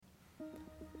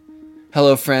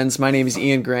Hello, friends. My name is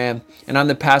Ian Graham, and I'm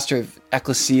the pastor of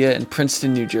Ecclesia in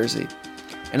Princeton, New Jersey.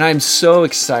 And I'm so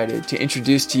excited to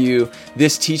introduce to you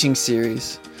this teaching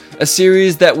series, a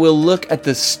series that will look at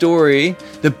the story,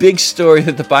 the big story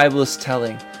that the Bible is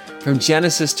telling, from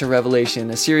Genesis to Revelation,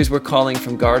 a series we're calling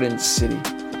From Garden to City.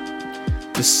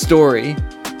 The story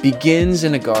begins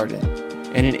in a garden,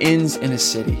 and it ends in a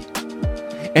city,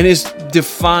 and is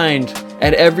defined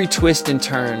at every twist and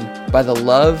turn by the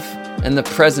love and the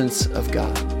presence of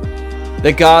God.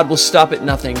 That God will stop at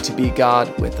nothing to be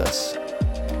God with us.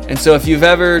 And so if you've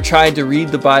ever tried to read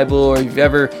the Bible, or you've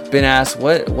ever been asked,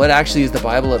 what actually is the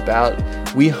Bible about?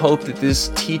 We hope that this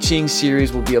teaching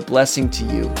series will be a blessing to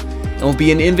you and will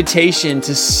be an invitation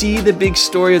to see the big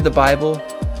story of the Bible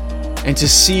and to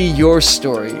see your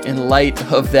story in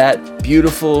light of that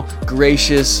beautiful,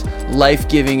 gracious,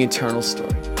 life-giving, eternal story.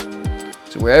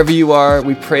 So wherever you are,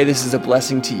 we pray this is a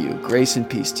blessing to you. Grace and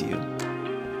peace to you.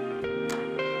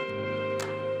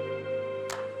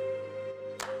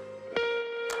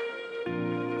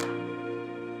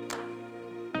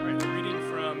 All right, I'm reading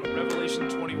from Revelation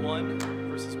 21,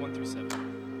 verses 1 through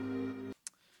 7.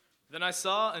 Then I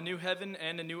saw a new heaven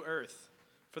and a new earth,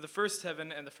 for the first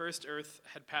heaven and the first earth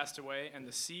had passed away, and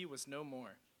the sea was no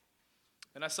more.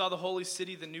 And I saw the holy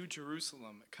city, the new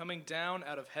Jerusalem, coming down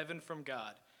out of heaven from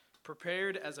God,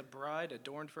 prepared as a bride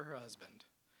adorned for her husband.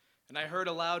 And I heard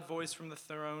a loud voice from the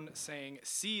throne saying,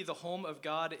 "See, the home of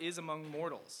God is among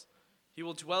mortals. He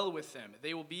will dwell with them.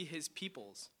 They will be his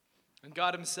peoples, and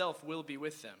God himself will be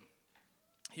with them.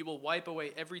 He will wipe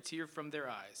away every tear from their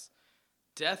eyes.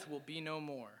 Death will be no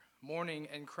more. Mourning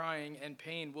and crying and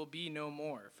pain will be no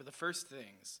more, for the first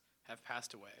things have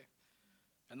passed away."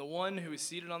 And the one who is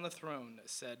seated on the throne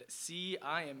said, "See,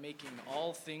 I am making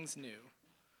all things new."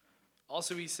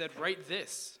 Also he said, "Write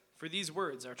this, for these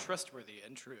words are trustworthy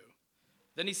and true."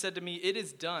 Then he said to me, "It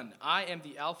is done. I am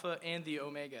the Alpha and the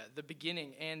Omega, the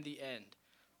beginning and the end.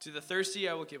 To the thirsty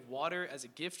I will give water as a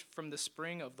gift from the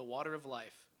spring of the water of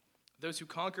life. Those who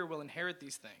conquer will inherit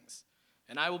these things,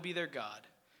 and I will be their God,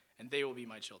 and they will be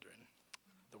my children."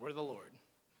 The word of the Lord.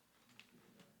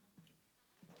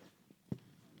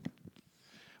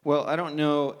 Well, I don't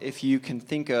know if you can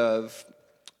think of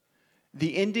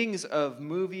the endings of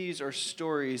movies or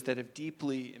stories that have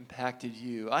deeply impacted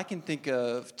you. I can think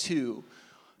of two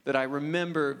that I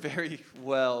remember very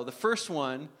well. The first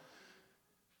one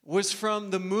was from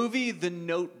the movie The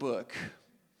Notebook.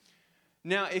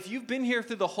 Now, if you've been here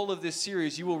through the whole of this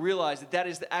series, you will realize that that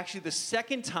is actually the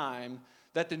second time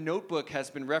that The Notebook has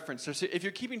been referenced. So if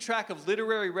you're keeping track of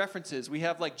literary references, we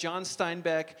have like John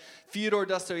Steinbeck, Fyodor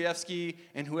Dostoevsky,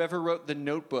 and whoever wrote The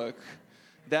Notebook.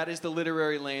 That is the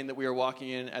literary lane that we are walking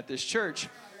in at this church.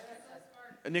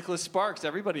 Nicholas Sparks,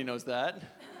 everybody knows that.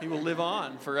 He will live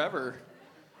on forever.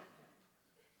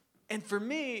 And for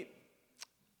me,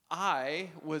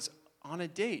 I was on a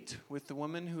date with the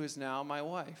woman who is now my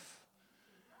wife.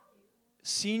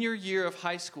 Senior year of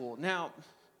high school. Now,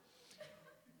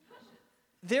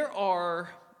 there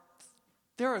are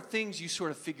things you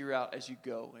sort of figure out as you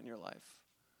go in your life.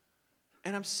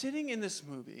 And I'm sitting in this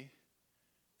movie,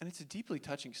 and it's a deeply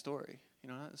touching story. You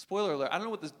know, spoiler alert. I don't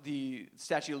know what the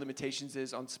statute of limitations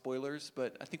is on spoilers,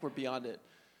 but I think we're beyond it.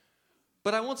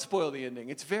 But I won't spoil the ending.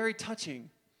 It's very touching.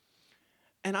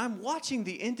 And I'm watching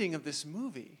the ending of this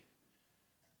movie,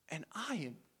 and I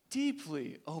am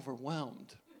deeply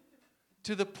overwhelmed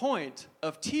to the point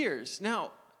of tears.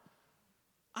 Now,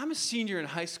 I'm a senior in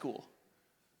high school.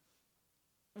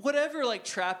 Whatever like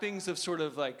trappings of sort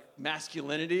of like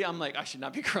masculinity, I'm like, I should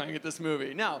not be crying at this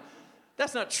movie. Now,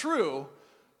 that's not true,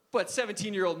 but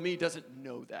 17-year-old me doesn't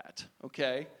know that,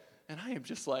 okay? And I am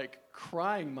just like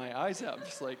crying my eyes out. I'm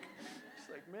just like,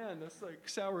 man, that's like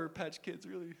Sour Patch Kids,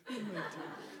 really.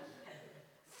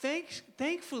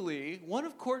 Thankfully, one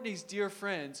of Courtney's dear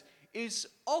friends is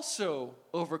also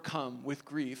overcome with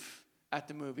grief at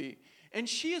the movie, and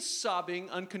she is sobbing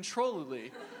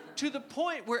uncontrollably to the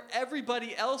point where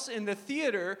everybody else in the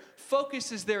theater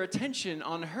focuses their attention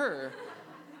on her.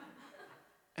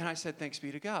 And I said, thanks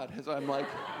be to God, as I'm like,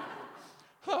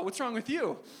 what's wrong with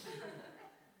you?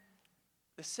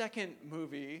 The second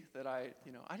movie that I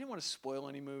didn't want to spoil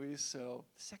any movies, so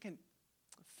the second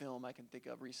film I can think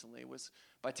of recently was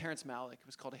by Terrence Malick. It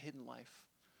was called A Hidden Life.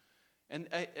 And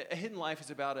A Hidden Life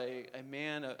is about a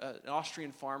man, an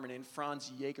Austrian farmer named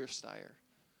Franz Jägersteier,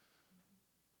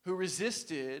 who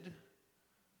resisted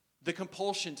the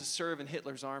compulsion to serve in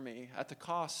Hitler's army at the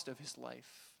cost of his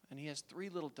life. And he has 3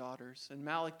 little daughters. And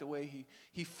Malick, the way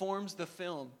he forms the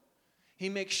film, he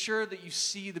makes sure that you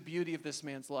see the beauty of this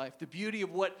man's life, the beauty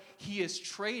of what he is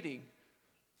trading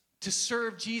to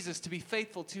serve Jesus, to be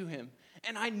faithful to him.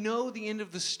 And I know the end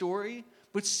of the story,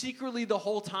 but secretly the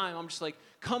whole time I'm just like,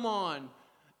 come on,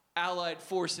 Allied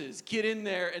forces, get in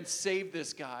there and save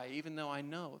this guy, even though I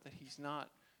know that he's not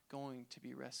going to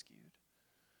be rescued.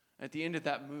 At the end of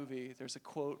that movie, there's a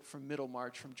quote from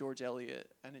Middlemarch from George Eliot,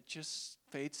 and it just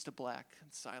fades to black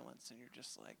and silence, and you're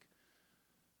just like,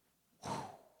 whew,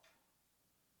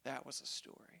 that was a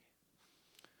story.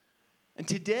 And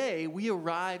today, we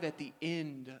arrive at the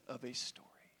end of a story.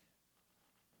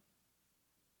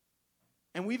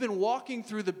 And we've been walking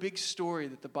through the big story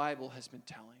that the Bible has been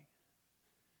telling.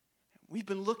 We've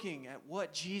been looking at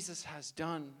what Jesus has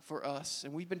done for us,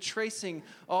 and we've been tracing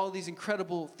all these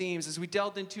incredible themes as we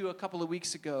delved into a couple of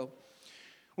weeks ago.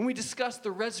 When we discussed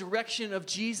the resurrection of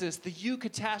Jesus, the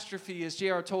eucatastrophe, as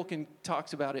J.R. Tolkien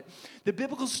talks about it, the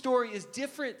biblical story is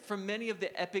different from many of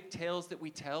the epic tales that we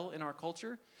tell in our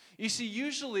culture. You see,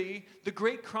 usually the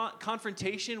great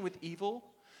confrontation with evil,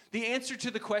 the answer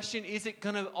to the question, is it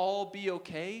going to all be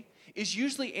okay, is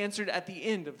usually answered at the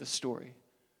end of the story.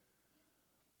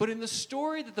 But in the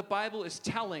story that the Bible is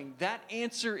telling, that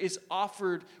answer is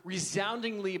offered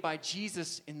resoundingly by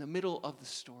Jesus in the middle of the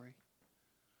story.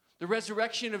 The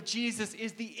resurrection of Jesus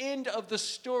is the end of the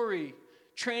story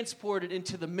transported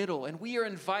into the middle, and we are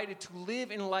invited to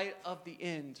live in light of the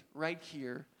end right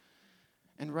here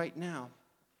and right now.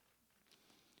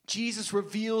 Jesus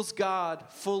reveals God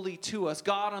fully to us.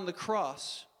 God on the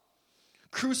cross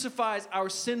crucifies our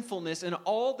sinfulness and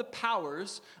all the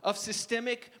powers of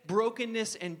systemic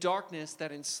brokenness and darkness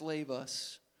that enslave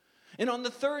us. And on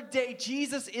the third day,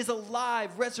 Jesus is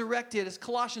alive, resurrected. As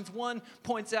Colossians 1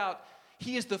 points out,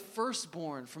 he is the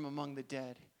firstborn from among the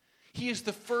dead. He is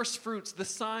the first fruits, the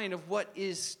sign of what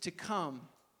is to come.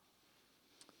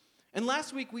 And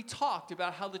last week we talked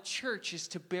about how the church is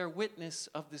to bear witness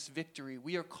of this victory.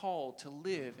 We are called to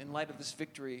live in light of this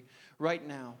victory right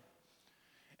now.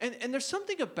 And there's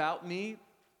something about me,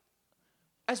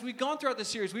 as we've gone throughout this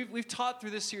series, we've taught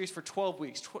through this series for 12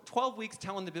 weeks, 12 weeks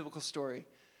telling the biblical story.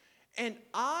 And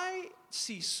I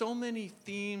see so many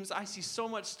themes, I see so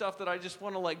much stuff that I just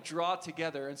want to draw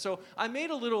together. And so I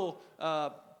made a little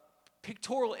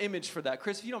pictorial image for that.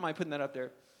 Chris, if you don't mind putting that up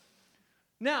there.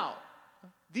 Now,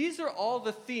 these are all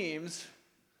the themes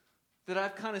that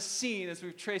I've kind of seen as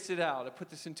we've traced it out. I put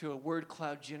this into a word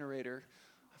cloud generator.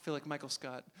 I feel like Michael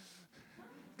Scott.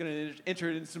 Going to enter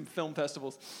it in some film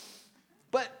festivals.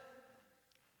 But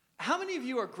how many of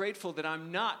you are grateful that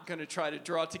I'm not going to try to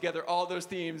draw together all those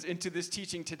themes into this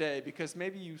teaching today, because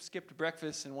maybe you skipped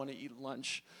breakfast and want to eat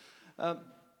lunch?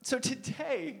 So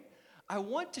today, I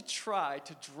want to try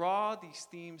to draw these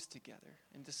themes together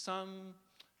into some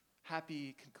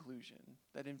happy conclusion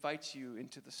that invites you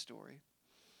into the story.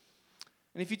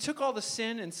 And if you took all the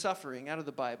sin and suffering out of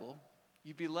the Bible,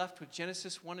 you'd be left with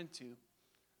Genesis 1 and 2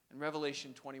 and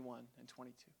Revelation 21 and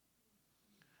 22.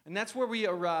 And that's where we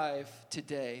arrive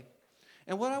today.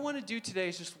 And what I want to do today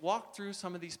is just walk through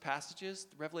some of these passages,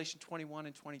 Revelation 21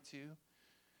 and 22,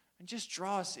 and just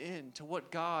draw us in to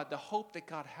what God, the hope that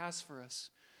God has for us.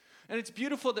 And it's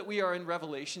beautiful that we are in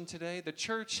Revelation today. The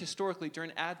church historically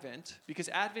during Advent, because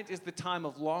Advent is the time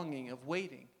of longing, of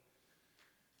waiting.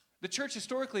 The church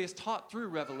historically is taught through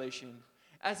Revelation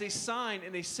as a sign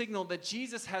and a signal that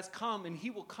Jesus has come and he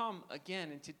will come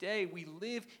again. And today we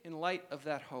live in light of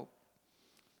that hope.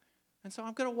 And so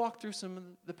I'm going to walk through some of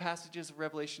the passages of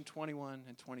Revelation 21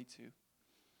 and 22.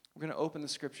 We're going to open the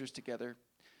scriptures together.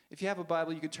 If you have a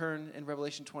Bible, you could turn in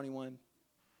Revelation 21.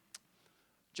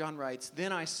 John writes,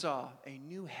 "Then I saw a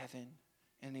new heaven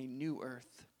and a new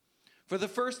earth. For the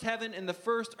first heaven and the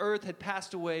first earth had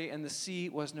passed away, and the sea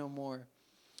was no more."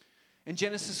 In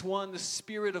Genesis 1, the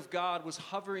Spirit of God was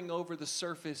hovering over the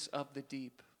surface of the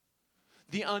deep.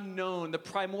 The unknown, the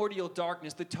primordial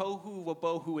darkness, the tohu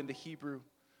wabohu in the Hebrew.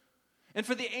 And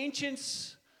for the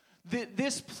ancients,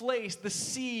 this place, the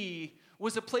sea,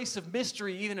 was a place of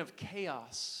mystery, even of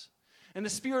chaos. And the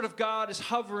Spirit of God is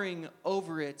hovering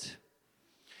over it.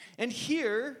 And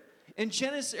here, in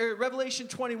Revelation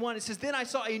 21, it says, "Then I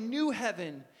saw a new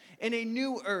heaven and a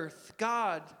new earth."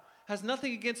 God has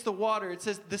nothing against the water. It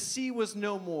says the sea was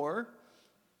no more.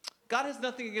 God has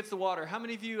nothing against the water. How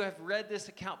many of you have read this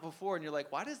account before and you're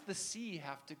like, why does the sea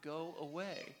have to go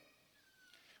away?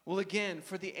 Well, again,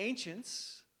 for the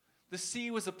ancients, the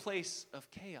sea was a place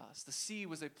of chaos. The sea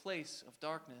was a place of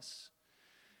darkness.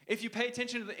 If you pay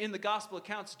attention in the gospel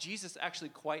accounts, Jesus actually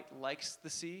quite likes the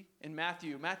sea. In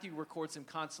Matthew records him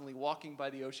constantly walking by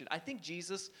the ocean. I think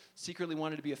Jesus secretly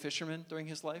wanted to be a fisherman during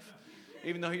his life,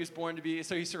 even though he was born to be,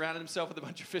 so he surrounded himself with a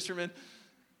bunch of fishermen.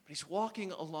 But He's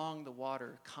walking along the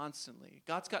water constantly.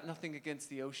 God's got nothing against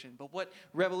the ocean. But what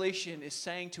Revelation is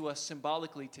saying to us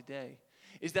symbolically today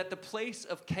is that the place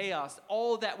of chaos,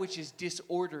 all that which is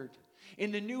disordered,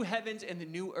 in the new heavens and the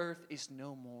new earth is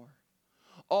no more.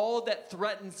 All that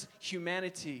threatens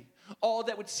humanity, all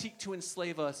that would seek to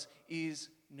enslave us is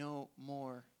no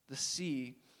more. The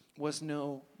sea was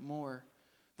no more.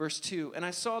 Verse 2, and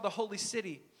I saw the holy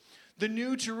city, the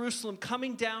new Jerusalem,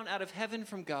 coming down out of heaven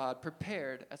from God,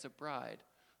 prepared as a bride,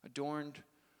 adorned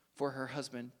for her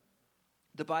husband.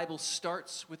 The Bible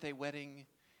starts with a wedding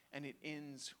and it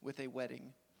ends with a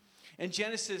wedding. In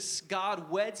Genesis, God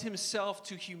weds himself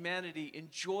to humanity in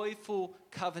joyful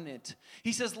covenant.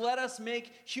 He says, let us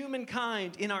make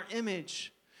humankind in our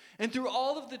image. And through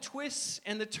all of the twists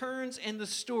and the turns and the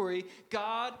story,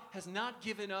 God has not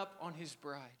given up on his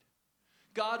bride.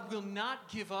 God will not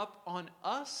give up on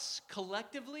us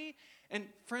collectively. And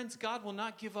friends, God will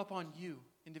not give up on you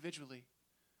individually.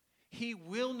 He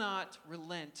will not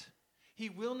relent. He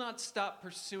will not stop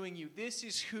pursuing you. This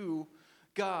is who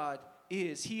God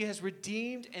is. He has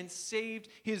redeemed and saved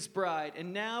his bride.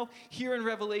 And now, here in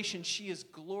Revelation, she is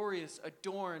glorious,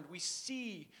 adorned. We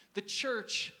see the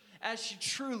church as she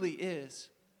truly is.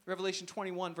 Revelation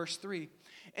 21, verse 3.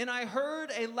 And I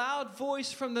heard a loud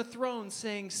voice from the throne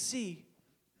saying, see,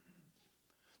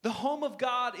 the home of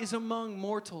God is among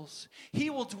mortals.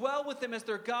 He will dwell with them as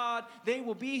their God. They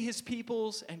will be his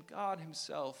peoples, and God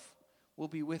himself will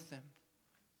be with them.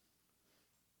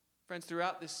 Friends,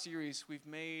 throughout this series, we've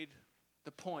made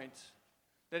the point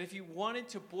that if you wanted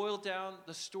to boil down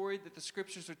the story that the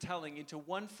scriptures are telling into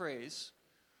one phrase,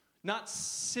 not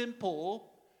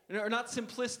simple, or not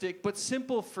simplistic, but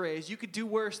simple phrase, you could do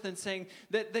worse than saying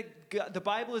that the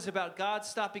Bible is about God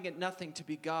stopping at nothing to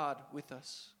be God with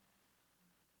us.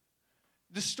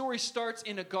 The story starts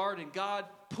in a garden. God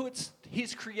puts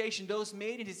his creation, those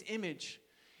made in his image,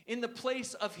 in the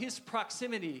place of his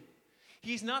proximity.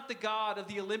 He's not the God of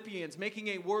the Olympians making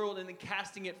a world and then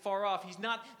casting it far off. He's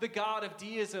not the God of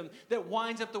deism that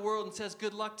winds up the world and says,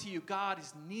 good luck to you. God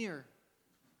is near.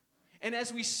 And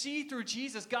as we see through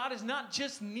Jesus, God is not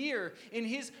just near in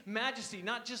his majesty,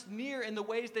 not just near in the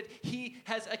ways that he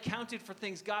has accounted for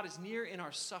things. God is near in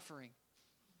our suffering.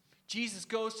 Jesus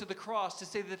goes to the cross to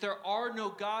say that there are no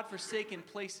God-forsaken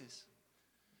places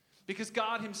because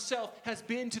God himself has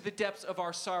been to the depths of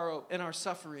our sorrow and our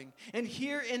suffering. And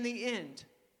here in the end,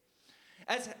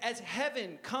 as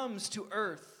heaven comes to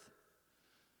earth,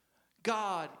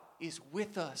 God is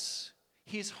with us.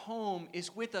 His home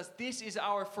is with us. This is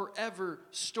our forever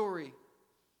story.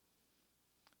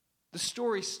 The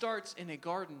story starts in a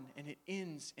garden and it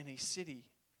ends in a city.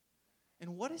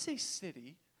 And what is a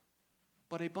city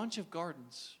but a bunch of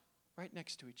gardens right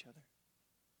next to each other?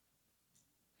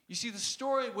 You see, the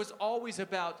story was always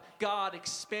about God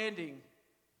expanding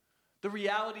the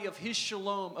reality of his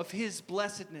shalom, of his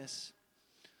blessedness.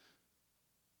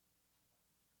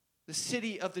 The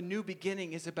city of the new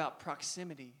beginning is about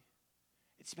proximity.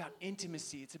 It's about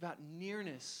intimacy. It's about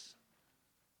nearness.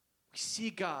 We see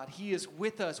God. He is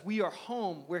with us. We are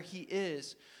home where he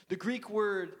is. The Greek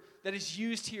word that is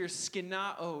used here,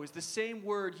 skenao, is the same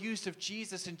word used of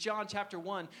Jesus in John chapter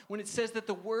 1 when it says that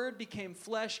the Word became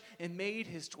flesh and made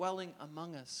his dwelling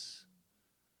among us.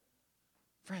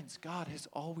 Friends, God has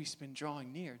always been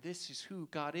drawing near. This is who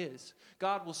God is.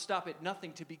 God will stop at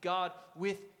nothing to be God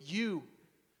with you.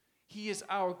 He is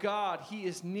our God. He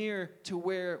is near to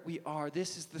where we are.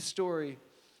 This is the story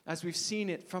as we've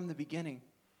seen it from the beginning.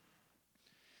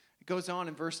 It goes on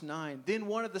in verse 9. Then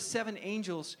one of the 7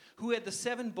 angels who had the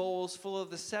 7 bowls full of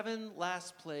the 7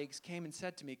 last plagues came and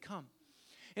said to me, come,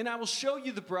 and I will show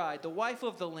you the bride, the wife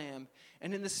of the Lamb.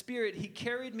 And in the Spirit he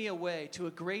carried me away to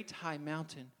a great high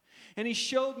mountain. And he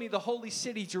showed me the holy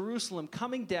city, Jerusalem,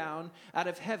 coming down out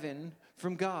of heaven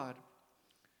from God.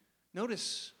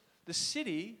 Notice, the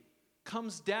city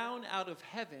comes down out of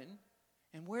heaven,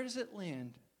 and where does it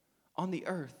land? On the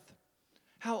earth.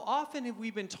 How often have we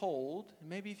been told, and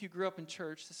maybe if you grew up in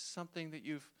church, this is something that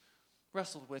you've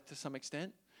wrestled with to some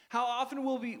extent. How often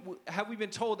have we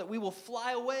been told that we will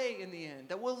fly away in the end,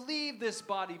 that we'll leave this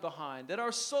body behind, that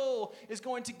our soul is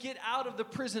going to get out of the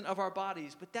prison of our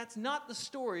bodies? But that's not the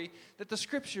story that the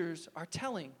scriptures are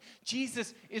telling.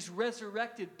 Jesus is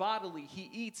resurrected bodily. He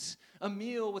eats a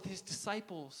meal with his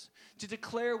disciples to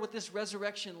declare what this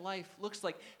resurrection life looks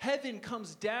like. Heaven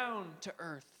comes down to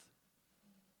earth.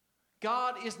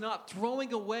 God is not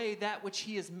throwing away that which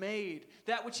he has made.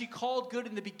 That which he called good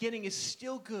in the beginning is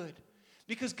still good.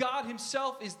 Because God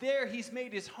himself is there. He's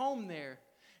made his home there.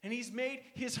 And he's made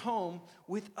his home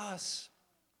with us.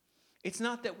 It's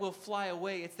not that we'll fly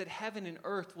away. It's that heaven and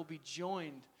earth will be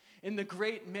joined. in the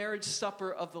great marriage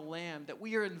supper of the Lamb, that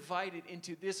we are invited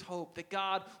into this hope that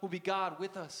God will be God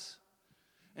with us.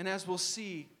 And as we'll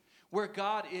see, where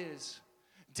God is,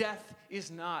 death is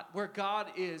not. Where God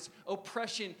is,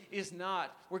 oppression is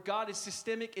not. Where God is,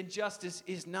 systemic injustice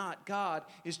is not. God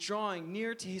is drawing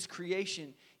near to his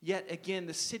creation. Yet again,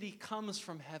 the city comes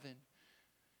from heaven.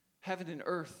 Heaven and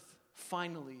earth,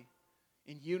 finally,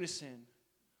 in unison.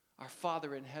 Our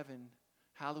Father in heaven,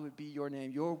 hallowed be your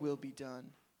name. Your will be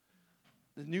done.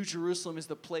 The New Jerusalem is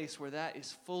the place where that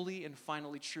is fully and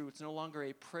finally true. It's no longer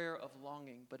a prayer of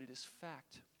longing, but it is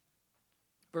fact.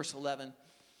 Verse 11,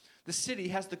 the city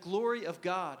has the glory of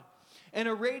God and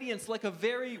a radiance like a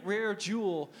very rare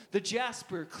jewel, the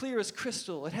jasper, clear as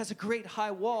crystal. It has a great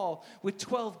high wall with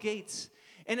 12 gates.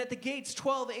 And at the gates,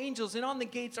 12 angels, and on the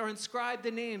gates are inscribed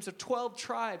the names of 12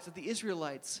 tribes of the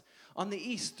Israelites. On the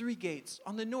east, 3 gates.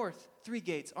 On the north, 3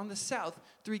 gates. On the south,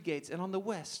 3 gates. And on the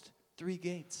west, 3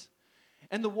 gates.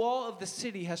 And the wall of the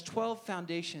city has 12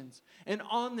 foundations, and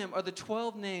on them are the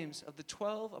 12 names of the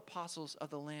 12 apostles of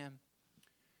the Lamb.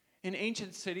 In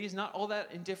ancient cities, not all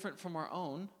that indifferent from our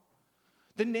own,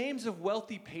 the names of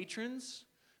wealthy patrons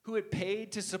who had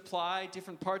paid to supply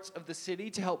different parts of the city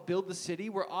to help build the city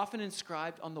were often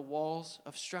inscribed on the walls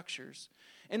of structures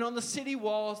and on the city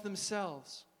walls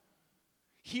themselves.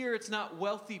 Here, it's not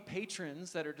wealthy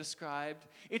patrons that are described.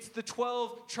 It's the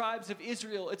 12 tribes of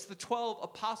Israel. It's the 12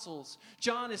 apostles.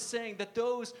 John is saying that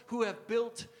those who have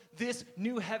built this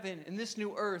new heaven and this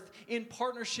new earth in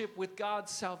partnership with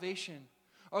God's salvation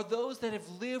are those that have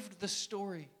lived the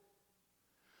story.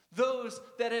 Those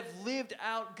that have lived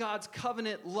out God's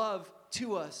covenant love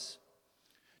to us.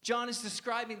 John is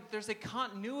describing that there's a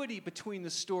continuity between the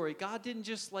story. God didn't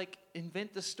just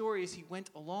invent the story as he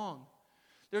went along.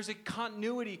 There's a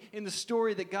continuity in the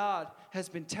story that God has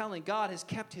been telling. God has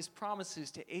kept his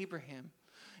promises to Abraham.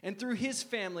 And through his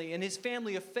family and his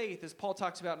family of faith, as Paul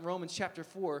talks about in Romans chapter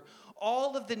 4,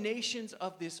 all of the nations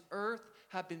of this earth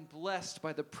have been blessed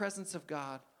by the presence of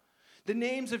God. The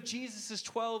names of Jesus'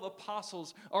 12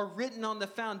 apostles are written on the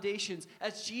foundations,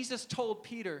 as Jesus told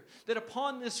Peter, that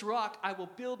upon this rock I will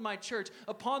build my church,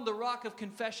 upon the rock of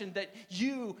confession that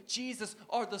you, Jesus,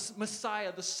 are the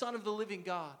Messiah, the Son of the living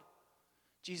God.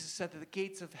 Jesus said that the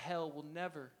gates of hell will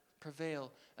never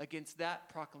prevail against that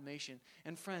proclamation.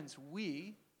 And friends,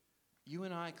 you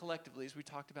and I collectively, as we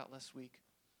talked about last week,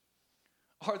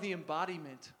 are the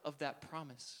embodiment of that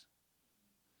promise.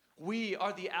 We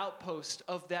are the outpost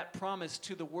of that promise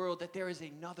to the world that there is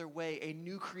another way, a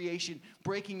new creation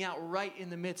breaking out right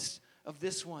in the midst of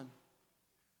this one.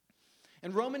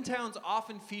 And Roman towns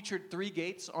often featured 3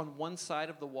 gates on one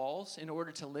side of the walls in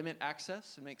order to limit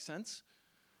access. It makes sense.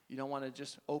 You don't want to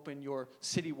just open your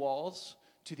city walls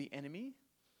to the enemy.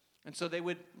 And so they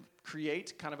would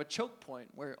create kind of a choke point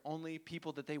where only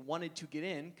people that they wanted to get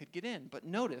in could get in. But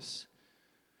notice,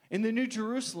 in the New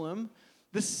Jerusalem,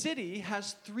 the city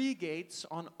has 3 gates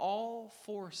on all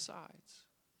 4 sides,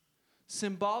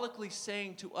 symbolically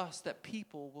saying to us that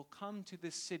people will come to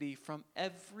this city from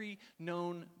every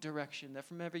known direction, that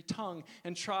from every tongue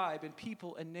and tribe and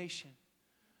people and nation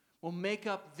will make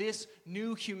up this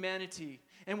new humanity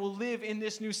and will live in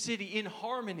this new city in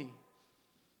harmony.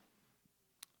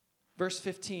 Verse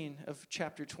 15 of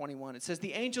chapter 21, it says,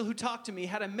 the angel who talked to me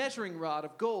had a measuring rod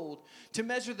of gold to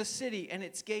measure the city and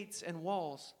its gates and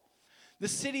walls. The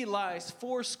city lies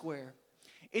 4 square,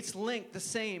 its length the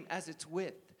same as its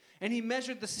width. And he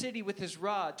measured the city with his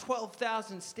rod,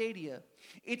 12,000 stadia.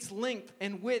 Its length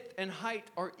and width and height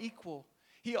are equal.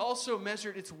 He also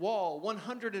measured its wall,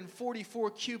 144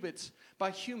 cubits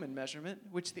by human measurement,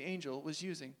 which the angel was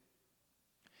using.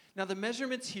 Now the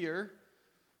measurements here,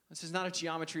 this is not a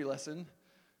geometry lesson,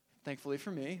 thankfully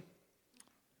for me.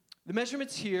 The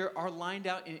measurements here are lined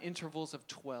out in intervals of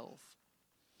 12.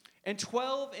 And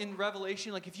 12 in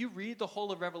Revelation, if you read the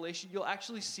whole of Revelation, you'll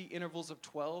actually see intervals of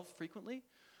 12 frequently.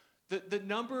 The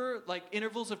number,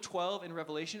 intervals of 12 in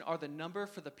Revelation are the number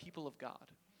for the people of God.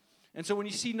 And so when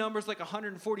you see numbers like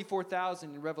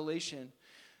 144,000 in Revelation,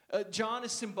 John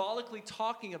is symbolically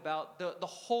talking about the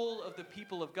whole of the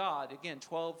people of God. Again,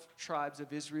 12 tribes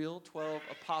of Israel, 12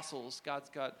 apostles. God's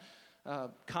got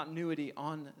continuity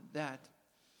on that.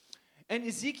 And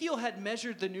Ezekiel had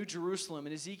measured the New Jerusalem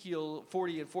in Ezekiel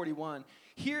 40 and 41.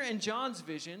 Here in John's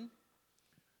vision,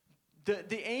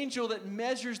 the angel that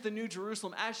measures the New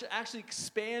Jerusalem actually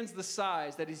expands the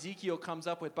size that Ezekiel comes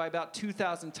up with by about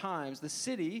 2,000 times. The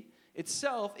city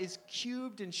itself is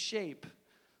cubed in shape.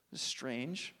 This is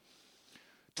strange.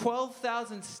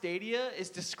 12,000 stadia is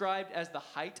described as the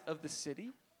height of the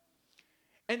city.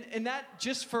 And that,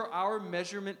 just for our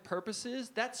measurement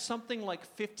purposes, that's something like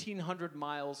 1,500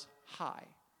 miles high.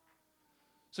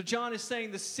 So John is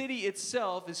saying the city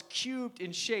itself is cubed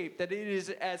in shape, that it is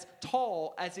as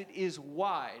tall as it is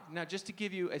wide. Now, just to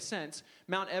give you a sense,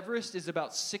 Mount Everest is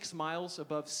about 6 miles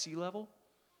above sea level.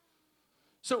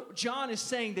 So John is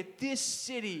saying that this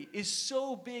city is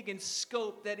so big in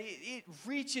scope that it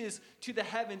reaches to the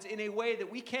heavens in a way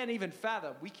that we can't even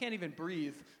fathom. We can't even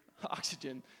breathe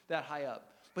oxygen that high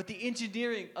up. But the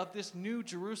engineering of this new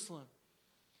Jerusalem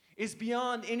is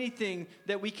beyond anything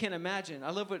that we can imagine. I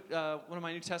love what one of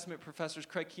my New Testament professors,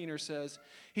 Craig Keener, says.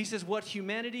 He says, what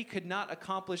humanity could not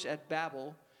accomplish at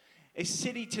Babel, a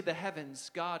city to the heavens,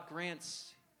 God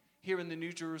grants here in the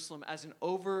New Jerusalem as an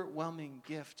overwhelming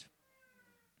gift.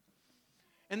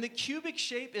 And the cubic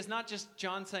shape is not just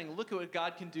John saying, look at what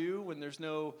God can do when there's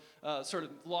no sort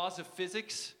of laws of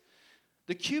physics.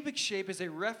 The cubic shape is a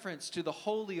reference to the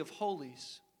Holy of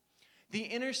Holies, the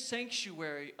inner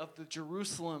sanctuary of the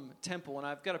Jerusalem temple. And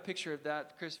I've got a picture of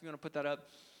that. Chris, if you want to put that up.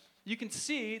 You can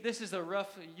see,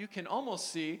 you can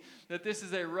almost see that this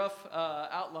is a rough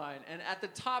outline. And at the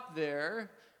top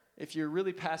there, if you're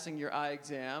really passing your eye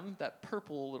exam, that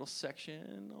purple little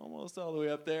section, almost all the way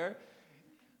up there,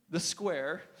 the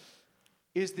square,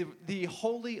 is the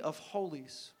Holy of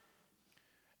Holies.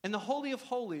 And the Holy of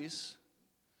Holies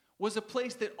was a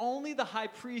place that only the high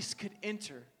priest could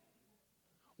enter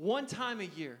one time a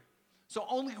year. So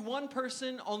only one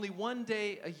person, only one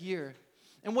day a year.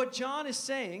 And what John is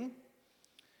saying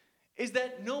is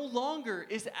that no longer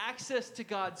is access to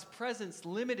God's presence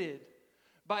limited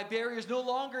by barriers. No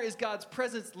longer is God's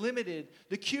presence limited.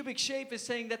 The cubic shape is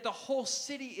saying that the whole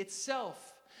city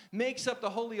itself makes up the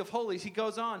Holy of Holies. He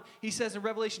goes on, he says in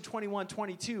Revelation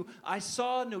 21:22, I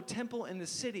saw no temple in the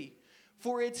city,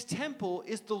 for its temple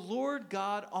is the Lord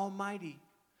God Almighty.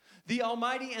 The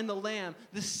Almighty and the Lamb,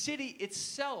 the city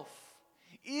itself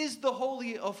is the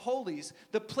Holy of Holies,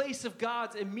 the place of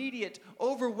God's immediate,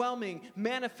 overwhelming,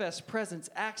 manifest presence.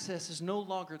 Access is no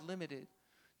longer limited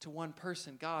to one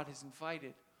person. God has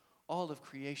invited all of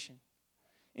creation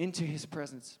into his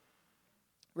presence.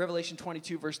 Revelation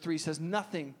 22 verse 3 says,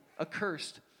 nothing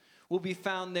accursed will be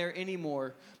found there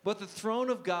anymore, but the throne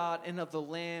of God and of the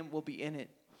Lamb will be in it.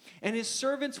 And his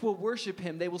servants will worship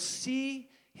him. They will see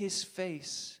his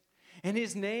face, and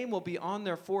his name will be on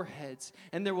their foreheads,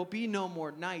 and there will be no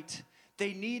more night.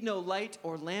 They need no light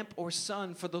or lamp or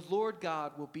sun, for the Lord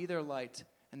God will be their light,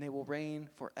 and they will reign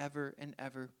forever and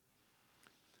ever.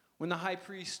 When the high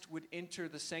priest would enter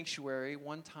the sanctuary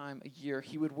one time a year,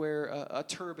 he would wear a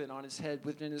turban on his head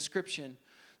with an inscription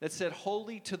that said,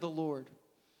 Holy to the Lord.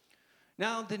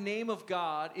 Now, the name of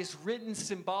God is written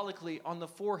symbolically on the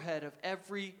forehead of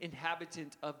every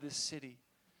inhabitant of this city.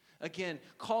 Again,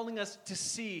 calling us to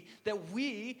see that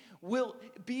we will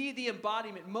be the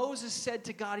embodiment. Moses said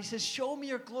to God, he says, show me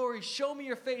your glory, show me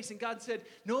your face. And God said,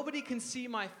 nobody can see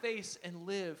my face and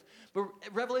live. But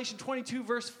Revelation 22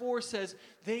 verse 4 says,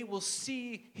 they will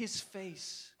see his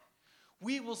face.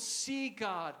 We will see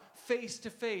God face to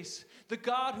face. The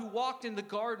God who walked in the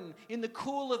garden in the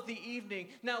cool of the evening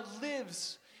now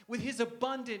lives with his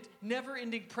abundant,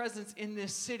 never-ending presence in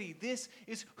this city. This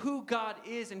is who God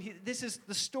is, and this is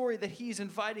the story that he's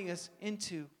inviting us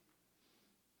into.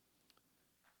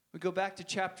 We go back to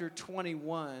chapter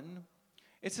 21.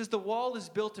 It says, the wall is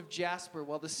built of jasper,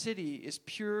 while the city is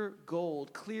pure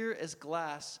gold, clear as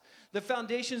glass. The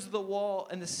foundations of the wall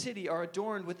and the city are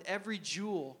adorned with every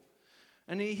jewel.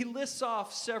 And he lists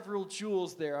off several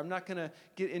jewels there. I'm not going to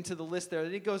get into the list there.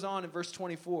 Then he goes on in verse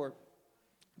 24.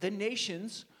 The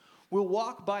nations will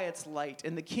walk by its light,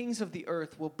 and the kings of the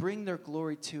earth will bring their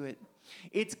glory to it.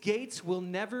 Its gates will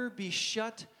never be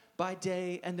shut by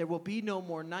day, and there will be no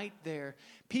more night there.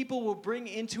 People will bring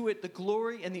into it the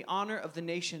glory and the honor of the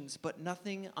nations, but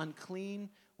nothing unclean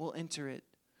will enter it,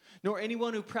 nor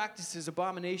anyone who practices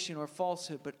abomination or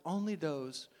falsehood, but only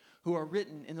those who are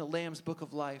written in the Lamb's book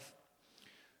of life.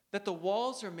 That the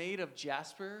walls are made of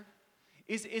jasper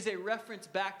is a reference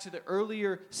back to the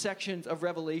earlier sections of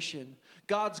Revelation.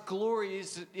 God's glory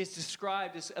is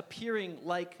described as appearing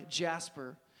like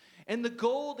jasper. And the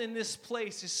gold in this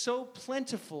place is so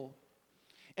plentiful,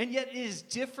 and yet it is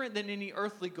different than any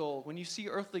earthly gold. When you see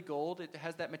earthly gold, it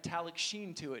has that metallic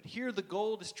sheen to it. Here the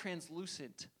gold is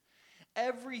translucent.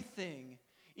 Everything,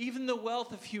 even the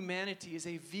wealth of humanity, is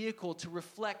a vehicle to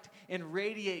reflect and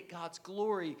radiate God's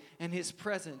glory and his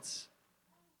presence.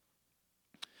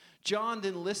 John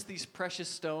then lists these precious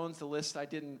stones, the list I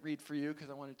didn't read for you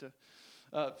because I wanted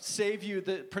to save you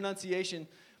the pronunciation.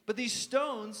 But these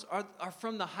stones are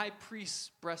from the high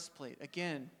priest's breastplate.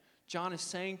 Again, John is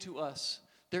saying to us,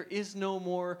 there is no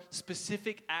more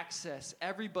specific access.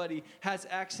 Everybody has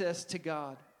access to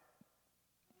God.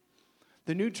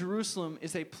 The New Jerusalem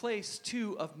is a place,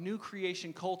 too, of new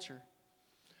creation culture.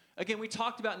 Again, we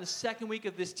talked about in the second week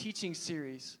of this teaching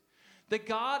series that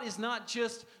God is not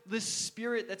just this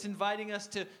spirit that's inviting us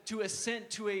to assent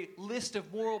to a list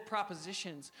of moral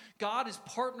propositions. God is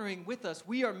partnering with us.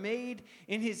 We are made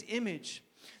in his image.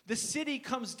 The city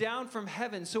comes down from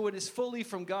heaven, so it is fully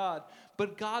from God.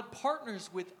 But God partners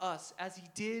with us as he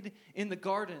did in the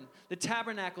garden, the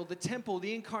tabernacle, the temple,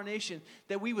 the incarnation,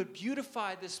 that we would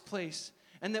beautify this place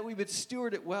and that we would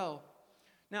steward it well.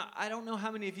 Now, I don't know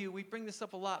how many of you, we bring this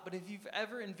up a lot, but if you've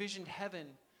ever envisioned heaven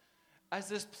as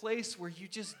this place where you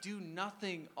just do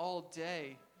nothing all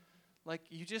day, like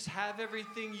you just have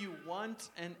everything you want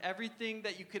and everything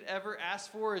that you could ever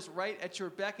ask for is right at your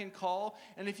beck and call.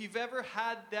 And if you've ever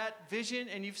had that vision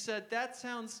and you've said, that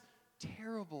sounds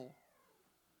terrible.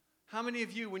 How many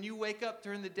of you, when you wake up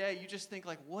during the day, you just think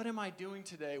like, what am I doing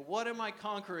today? What am I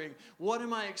conquering? What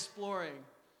am I exploring?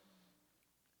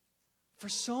 For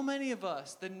so many of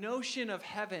us, the notion of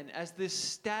heaven as this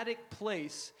static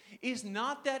place is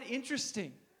not that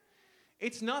interesting.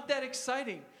 It's not that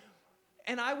exciting.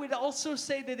 And I would also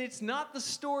say that it's not the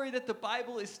story that the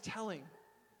Bible is telling.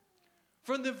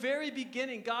 From the very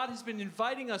beginning, God has been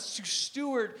inviting us to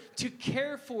steward, to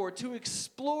care for, to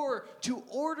explore, to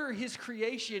order his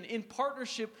creation in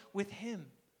partnership with him.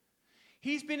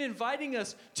 He's been inviting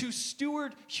us to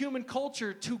steward human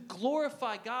culture, to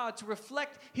glorify God, to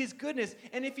reflect his goodness.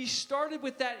 And if he started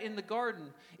with that in the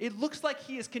garden, it looks like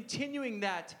he is continuing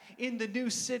that in the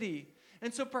new city.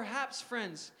 And so perhaps,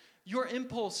 friends, your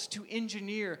impulse to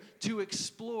engineer, to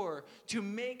explore, to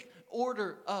make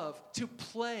order of, to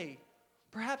play,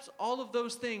 perhaps all of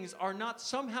those things are not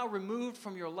somehow removed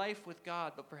from your life with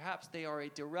God, but perhaps they are a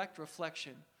direct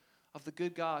reflection of the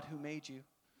good God who made you.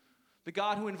 The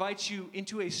God who invites you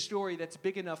into a story that's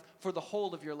big enough for the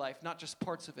whole of your life, not just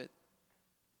parts of it.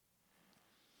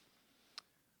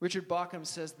 Richard Bauckham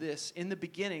says this: in the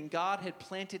beginning, God had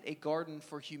planted a garden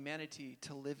for humanity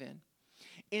to live in.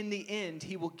 In the end,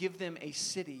 he will give them a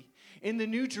city. In the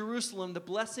New Jerusalem, the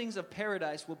blessings of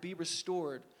paradise will be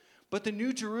restored. But the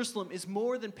New Jerusalem is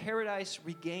more than paradise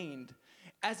regained.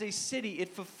 As a city, it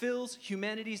fulfills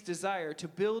humanity's desire to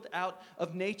build out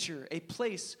of nature a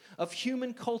place of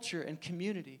human culture and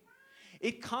community.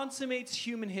 It consummates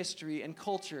human history and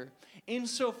culture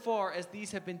insofar as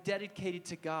these have been dedicated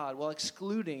to God while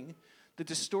excluding the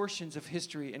distortions of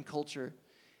history and culture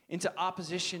into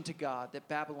opposition to God that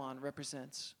Babylon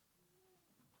represents.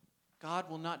 God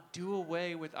will not do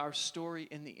away with our story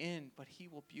in the end, but he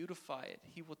will beautify it.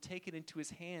 He will take it into his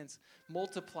hands,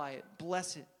 multiply it,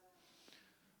 bless it.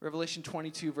 Revelation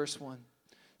 22, verse 1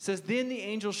 says, then the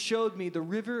angel showed me the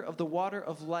river of the water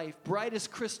of life, bright as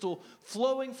crystal,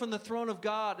 flowing from the throne of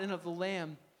God and of the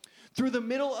Lamb. Through the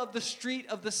middle of the street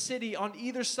of the city, on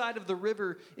either side of the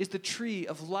river, is the tree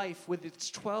of life with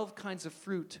its 12 kinds of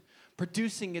fruit,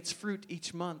 producing its fruit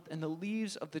each month. And the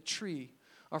leaves of the tree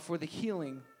are for the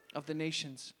healing of the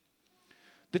nations.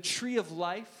 The tree of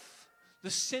life, the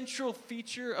central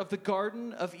feature of the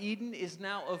Garden of Eden, is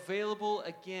now available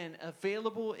again,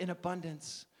 available in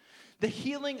abundance. The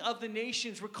healing of the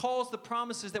nations recalls the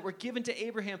promises that were given to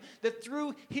Abraham, that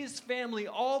through his family,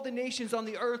 all the nations on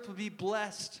the earth would be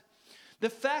blessed. The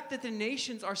fact that the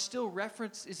nations are still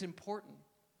referenced is important.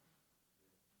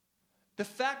 The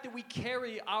fact that we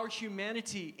carry our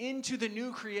humanity into the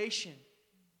new creation.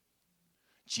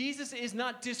 Jesus is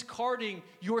not discarding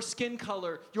your skin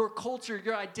color, your culture,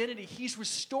 your identity. He's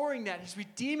restoring that. He's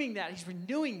redeeming that. He's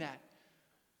renewing that.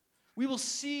 We will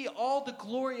see all the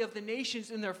glory of the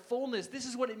nations in their fullness. This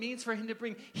is what it means for him to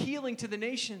bring healing to the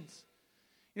nations.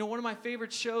 You know, one of my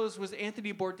favorite shows was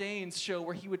Anthony Bourdain's show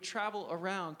where he would travel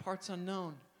around parts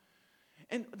unknown.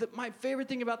 And my favorite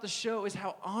thing about the show is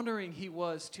how honoring he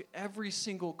was to every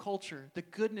single culture, the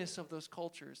goodness of those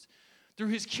cultures. Through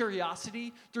his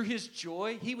curiosity, through his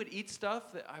joy, he would eat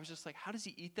stuff that I was just like, how does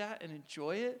he eat that and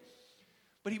enjoy it?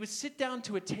 But he would sit down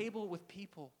to a table with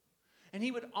people, and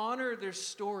he would honor their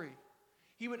story.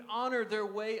 He would honor their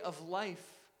way of life.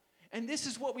 And this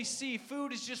is what we see.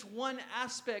 Food is just one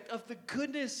aspect of the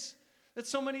goodness that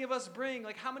so many of us bring.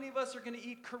 Like, how many of us are going to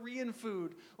eat Korean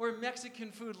food or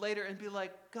Mexican food later and be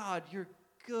like, God, you're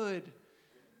good.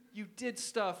 You did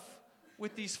stuff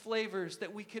with these flavors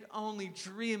that we could only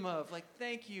dream of. Like,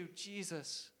 thank you,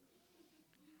 Jesus.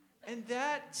 And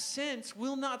that sense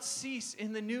will not cease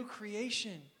in the new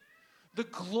creation. The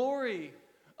glory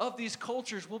of these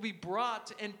cultures will be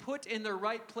brought and put in their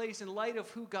right place in light of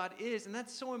who God is. And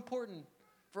that's so important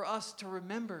for us to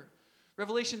remember.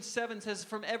 Revelation 7 says,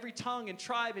 from every tongue and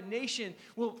tribe and nation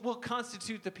will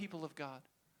constitute the people of God.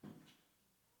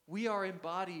 We are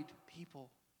embodied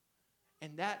people.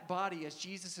 And that body, as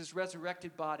Jesus'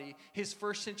 resurrected body, his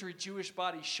first century Jewish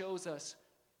body shows us,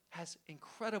 has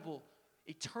incredible,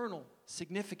 eternal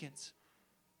significance.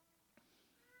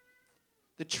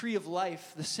 The tree of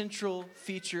life, the central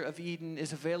feature of Eden,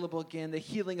 is available again. The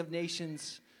healing of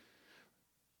nations,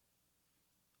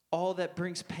 all that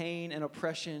brings pain and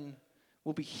oppression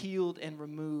will be healed and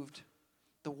removed.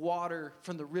 The water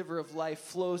from the river of life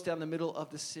flows down the middle of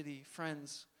the city.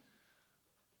 Friends,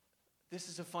 this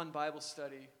is a fun Bible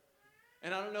study.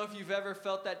 And I don't know if you've ever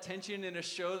felt that tension in a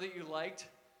show that you liked.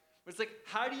 But it's like,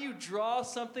 how do you draw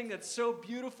something that's so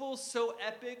beautiful, so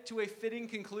epic to a fitting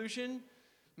conclusion?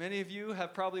 Many of you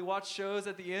have probably watched shows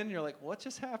at the end, and you're like, what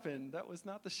just happened? That was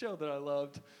not the show that I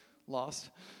loved. Lost.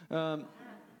 The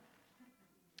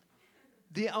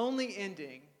only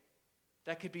ending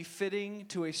that could be fitting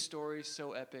to a story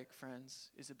so epic, friends,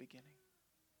 is a beginning.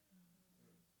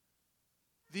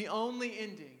 The only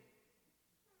ending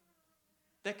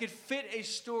that could fit a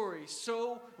story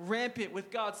so rampant with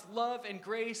God's love and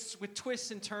grace, with twists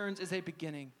and turns, is a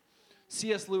beginning.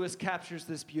 C.S. Lewis captures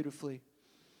this beautifully.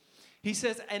 He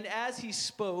says, and as he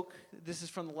spoke, this is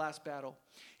from the last battle,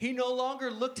 he no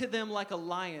longer looked to them like a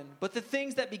lion, but the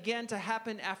things that began to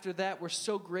happen after that were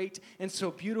so great and so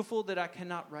beautiful that I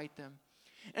cannot write them.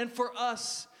 And for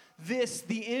us, this,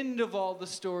 the end of all the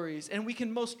stories, and we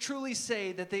can most truly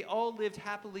say that they all lived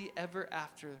happily ever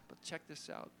after. But check this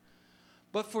out.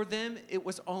 But for them, it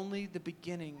was only the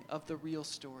beginning of the real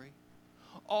story.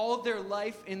 All their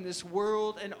life in this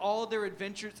world and all their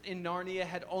adventures in Narnia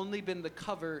had only been the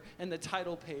cover and the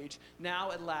title page.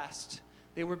 Now, at last,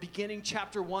 they were beginning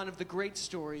chapter 1 of the great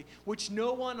story, which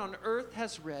no one on earth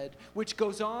has read, which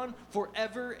goes on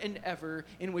forever and ever,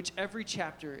 in which every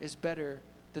chapter is better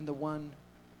than the one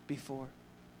before.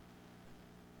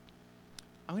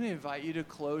 I'm going to invite you to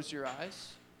close your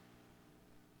eyes,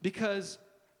 because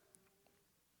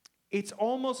it's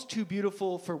almost too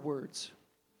beautiful for words.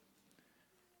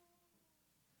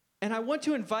 And I want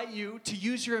to invite you to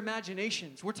use your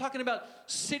imaginations. We're talking about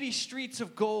city streets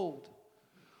of gold.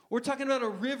 We're talking about a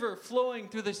river flowing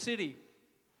through the city.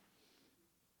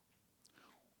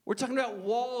 We're talking about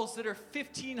walls that are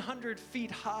 1,500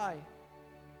 feet high.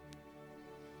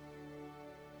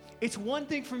 It's one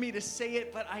thing for me to say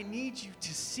it, but I need you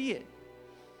to see it.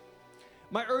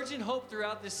 My urgent hope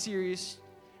throughout this series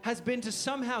has been to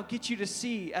somehow get you to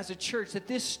see as a church that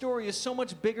this story is so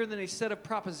much bigger than a set of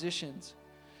propositions.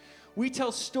 We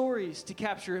tell stories to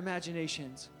capture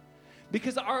imaginations,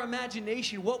 because our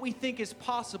imagination, what we think is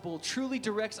possible, truly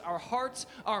directs our hearts,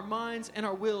 our minds, and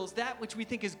our wills. That which we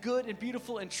think is good and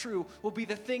beautiful and true will be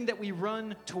the thing that we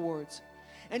run towards.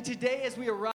 And today, as we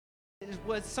arrive, it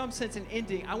was some sense an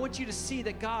ending. I want you to see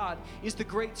that God is the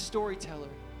great storyteller.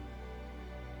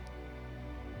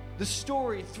 The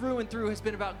story through and through has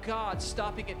been about God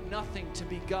stopping at nothing to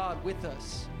be God with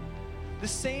us. The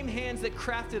same hands that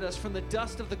crafted us from the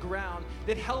dust of the ground,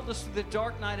 that held us through the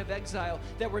dark night of exile,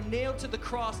 that were nailed to the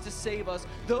cross to save us,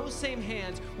 those same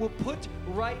hands will put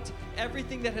right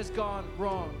everything that has gone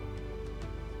wrong.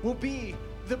 Will be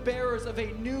the bearers of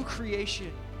a new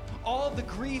creation. All the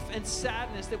grief and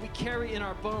sadness that we carry in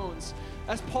our bones.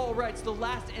 As Paul writes, the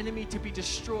last enemy to be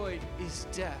destroyed is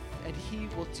death, and he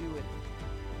will do it.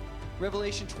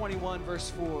 Revelation 21, verse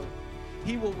 4.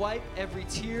 He will wipe every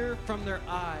tear from their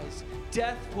eyes.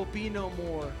 Death will be no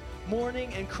more.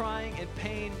 Mourning and crying and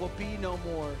pain will be no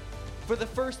more. For the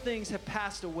first things have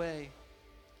passed away.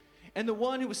 And the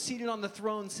one who was seated on the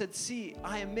throne said, see,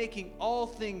 I am making all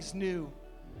things new.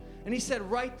 And he said,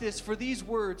 write this, for these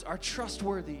words are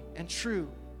trustworthy and true.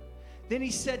 Then he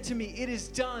said to me, it is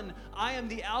done. I am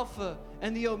the Alpha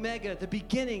and the Omega, the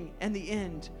beginning and the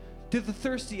end. To the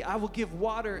thirsty I will give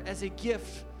water as a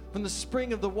gift from the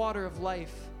spring of the water of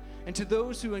life. And to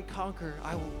those who conquer,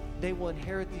 they will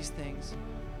inherit these things.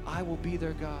 I will be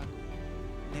their God,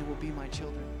 and they will be my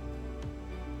children.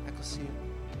 Ecclesia.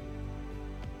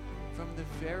 From the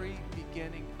very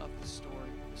beginning of the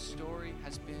story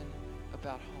has been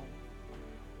about home.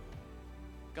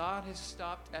 God has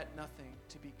stopped at nothing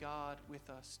to be God with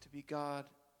us, to be God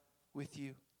with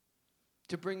you,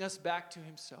 to bring us back to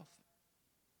himself.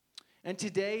 And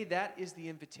today, that is the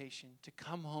invitation, to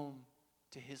come home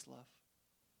to his love.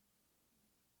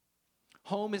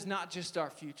 Home is not just our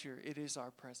future, it is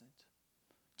our present.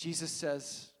 Jesus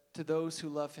says to those who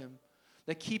love him,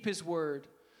 that keep his word,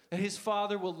 that his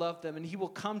Father will love them, and he will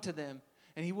come to them,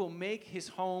 and he will make his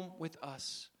home with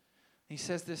us. And he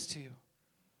says this to you,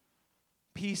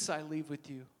 peace I leave with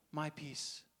you, my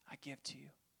peace I give to you.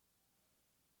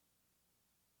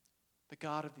 The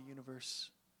God of the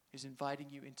universe is inviting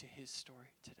you into his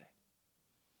story today.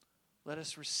 Let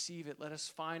us receive it. Let us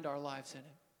find our lives in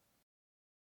it.